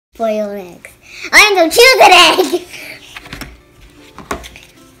boiled eggs. I'm going to choose an egg.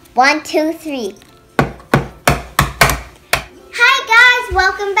 1, 2, 3. Hi guys,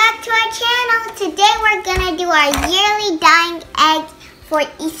 welcome back to our channel. Today we're going to do our yearly dyeing eggs for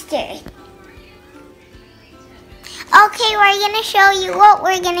Easter. Okay, we're going to show you what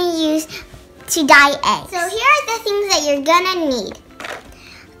we're going to use to dye eggs. So here are the things that you're going to need.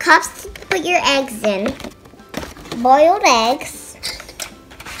 Cups to put your eggs in, boiled eggs,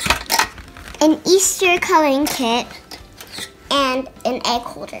 an Easter coloring kit, and an egg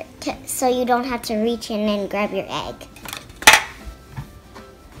holder so you don't have to reach in and grab your egg.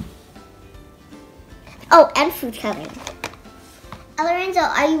 Oh, and food coloring. Lorenzo,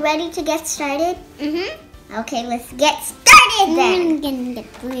 are you ready to get started? Mm-hmm. Okay, let's get started then. I'm gonna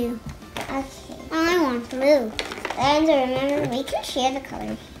get blue. Okay. I want blue. Lorenzo, remember, we can share the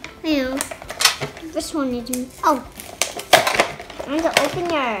colors. I know. This one isn't. Oh. Lorenzo, open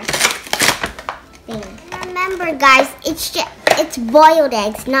your thing. Remember, guys, it's boiled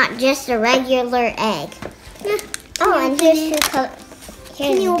eggs, not just a regular egg. Oh, and here's two colors.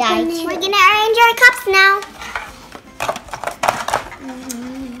 Here's the dye. We're gonna arrange our cups now.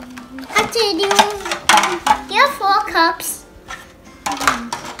 Here are 4 cups.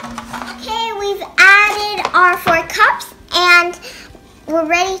 Okay, we've added our 4 cups and we're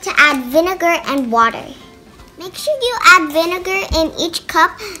ready to add vinegar and water. Make sure you add vinegar in each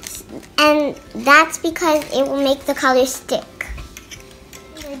cup, and that's because it will make the color stick.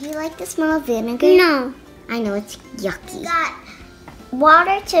 Do you like the smell of vinegar? No. I know, it's yucky. Got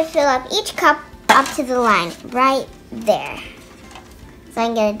water to fill up each cup up to the line, right there. So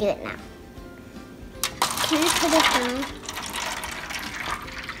I'm gonna do it now. Can I put it down?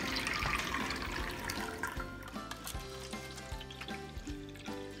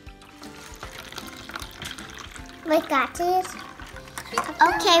 Like that, please.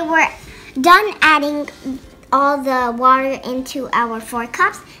 Okay, we're done adding all the water into our 4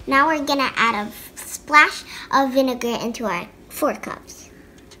 cups. Now we're gonna add a splash of vinegar into our 4 cups.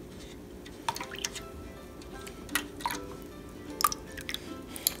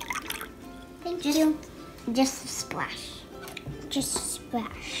 Thank you. Just a splash. Just a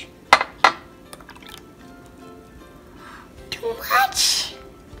splash. Too much.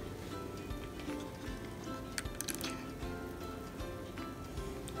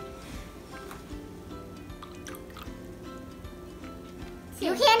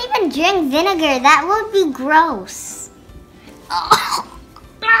 You can't even drink vinegar. That would be gross. Oh.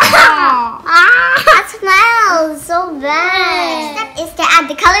 That smells so bad. Next step is to add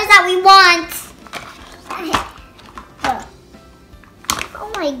the colors that we want. Oh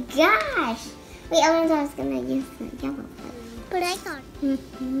my gosh. Wait, I was going to use the yellow. But I thought.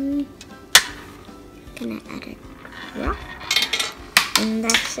 Gonna add a drop. And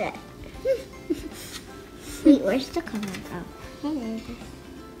that's it. Wait, where's the color? Oh, here it is.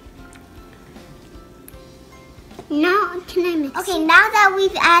 Now, can I mix Okay, it? now that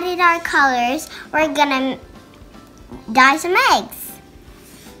we've added our colors, we're gonna dye some eggs.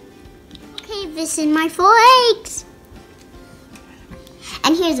 Okay, this is my 4 eggs.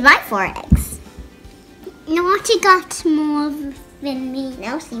 And here's my 4 eggs. Naughty got more than me.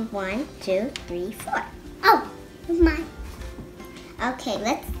 Now see 1, 2, 3, 4. Oh, it's mine. Okay,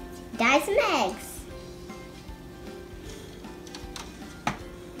 let's dye some eggs.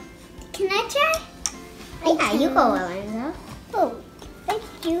 Can I try? Yeah, you go, Lorenzo. Oh, thank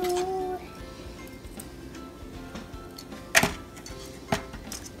you.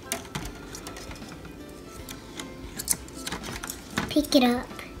 Pick it up.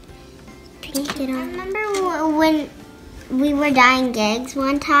 Pick it I up. remember when we were dyeing eggs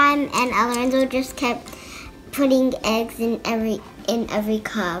one time, and Lorenzo just kept putting eggs in every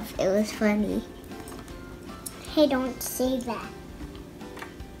cup. It was funny. Hey, don't say that.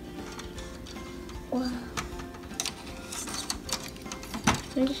 Whoa.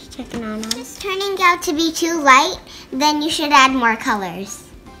 I'm just checking on them. If it's turning out to be too light, then you should add more colors.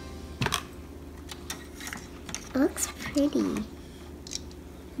 It looks pretty.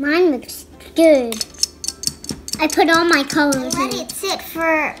 Mine looks good. I put all my colors Let in. it sit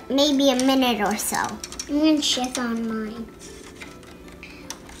for maybe a minute or so. I'm gonna check on mine.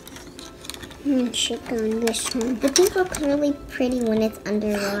 I'm gonna check on this one. The pink looks really pretty when it's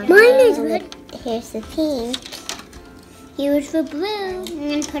under water. Mine is good. Here's the pink. Here's the blue. I'm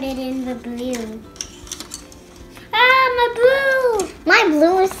gonna put it in the blue. Ah, my blue! My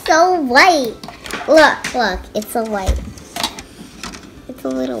blue is so white. Look, it's so white. It's a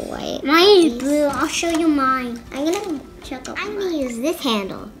little white. Mine is blue. I'll show you mine. I'm gonna check out. I'm gonna use this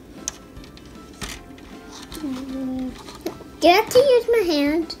handle. Do you have to use my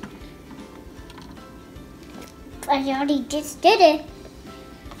hand? I already just did it.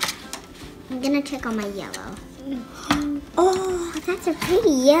 I'm gonna check on my yellow. Oh, that's a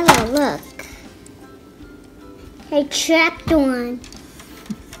pretty yellow, look. I trapped one.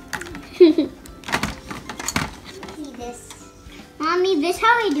 See this? Mommy, this how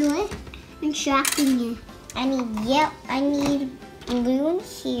I do it? I'm trapping it. I need blue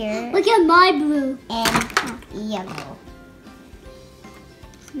here Look at my blue. and yellow.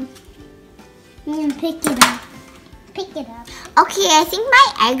 I'm gonna pick it up. Pick it up. Okay, I think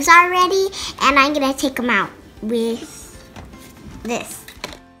my eggs are ready, and I'm gonna take them out with this.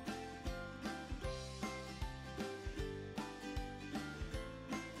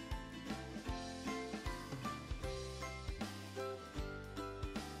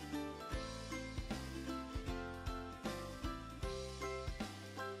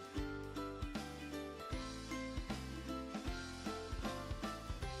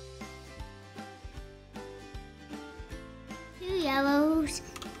 Two yellows.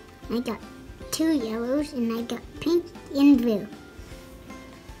 I got 2 yellows and I got pink and blue.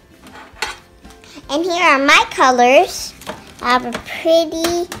 And here are my colors. I have a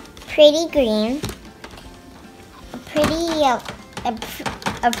pretty green, a pretty yellow,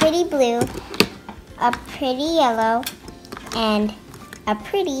 a pretty blue, a pretty yellow, and a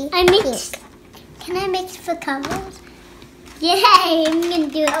pretty mixed. pink. Can I mix the colors? Yay! I'm gonna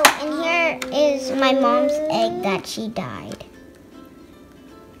do it. Oh, and here is my mom's egg that she dyed.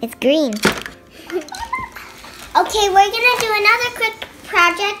 It's green. Okay, we're gonna do another quick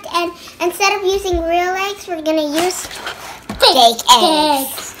project, and instead of using real eggs, we're gonna use fake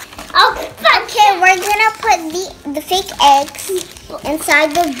eggs. Okay, we're gonna put the fake eggs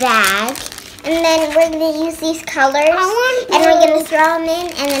inside the bag, and then we're gonna use these colors, and we're gonna throw them in,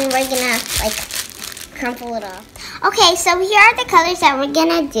 and then we're gonna like crumple it off. Okay, so here are the colors that we're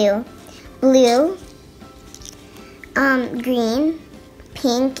gonna do: blue, green,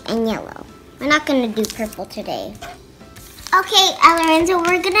 pink, and yellow. We're not gonna do purple today. Okay, Lorenzo,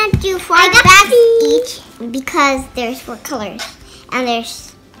 we're gonna do 4 bags each because there's 4 colors, and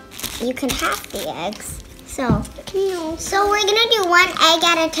you can have the eggs. So we're gonna do 1 egg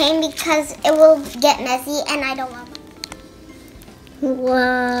at a time because it will get messy, and I don't want.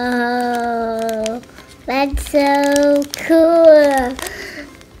 Whoa, that's so cool.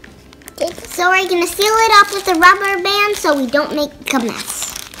 So we're gonna seal it up with a rubber band so we don't make a mess.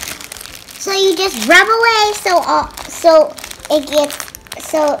 So you just rub away so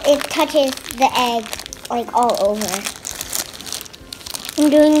it touches the egg like all over. I'm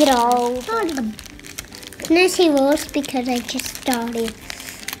doing it all over. Can I see yours because I just started?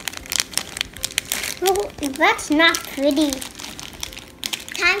 Oh, that's not pretty.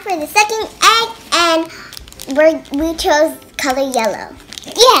 Time for the second egg, and we chose color yellow.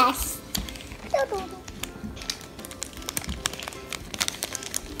 Yes.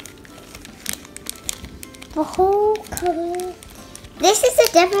 The whole color. This is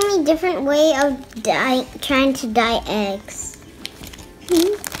a definitely different way of trying to dye eggs.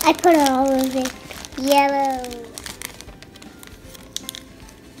 I put all of it yellow.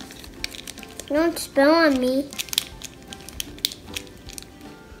 Don't spill on me.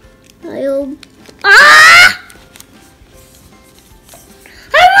 Ah!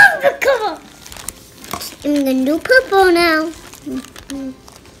 I love the color. I'm gonna do purple now.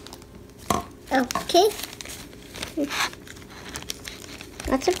 Okay.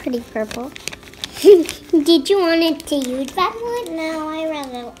 That's a pretty purple. Did you want it to use that one? No, I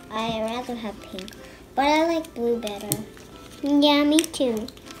rather have pink, but I like blue better. Yeah, me too.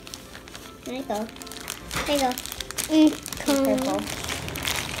 There you go. There you go. Purple.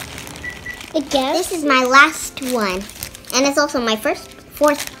 This is my last one, and it's also my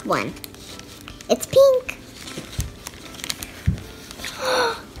fourth one. It's pink.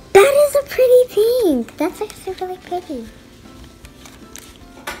 That is a pretty pink. That's actually really pretty.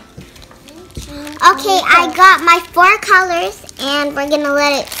 Okay, I got my 4 colors, and we're gonna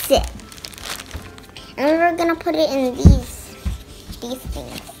let it sit. And we're gonna put it in these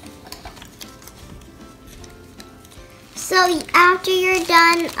things. So after you're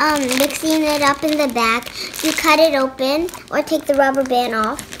done mixing it up in the bag, you cut it open or take the rubber band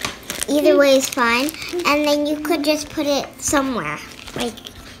off. Either way is fine. And then you could just put it somewhere, like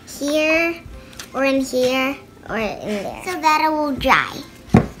here, or in here, or in there, so that it will dry.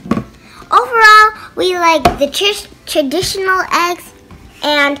 Overall, we like the traditional eggs,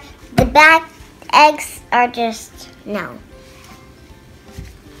 and the bag eggs are just no.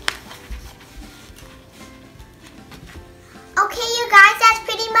 Okay, you guys, that's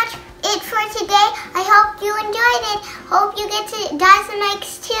pretty much it for today. I hope you enjoyed it. Hope you get to dye some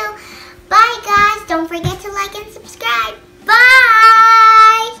eggs too. Bye, guys. Don't forget to like and subscribe.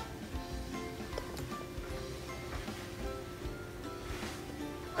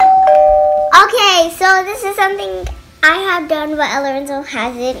 is something I have done, but Lorenzo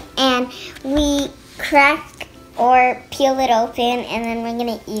hasn't, and we crack or peel it open, and then we're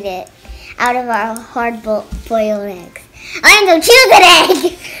gonna eat it out of our hard-boiled eggs. Lorenzo, choose an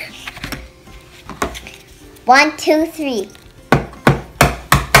egg. 1, 2, 3.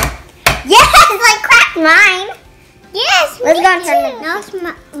 Yes, I cracked mine. Yes, Let's me go and too. turn it. Now it's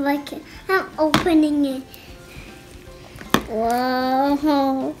like I'm opening it.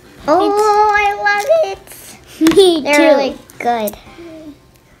 Whoa. Oh, I love it. Me They're too. really good.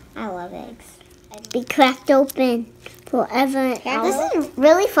 I love eggs. Be cracked open forever and Yeah, ever. this is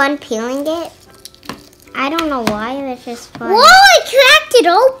really fun peeling it. I don't know why, it's just fun. Whoa, I cracked it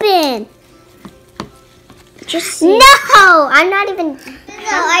open. Just no, I'm not even.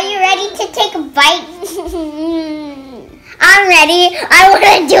 So, are you ready to take a bite? I'm ready. I want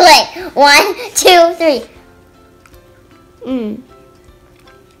to do it. 1, 2, 3.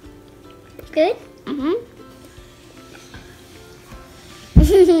 Good? Mm-hmm.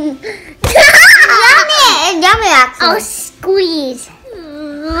 Yummy! Yummy, actually. Oh, squeeze.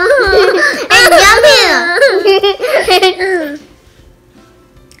 It's yummy.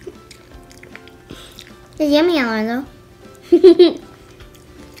 It's yummy, Alonzo.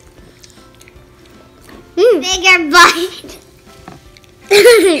 Bigger bite.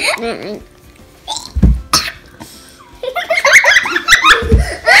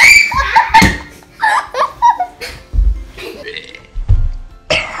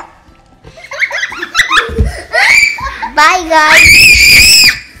 Bye, guys.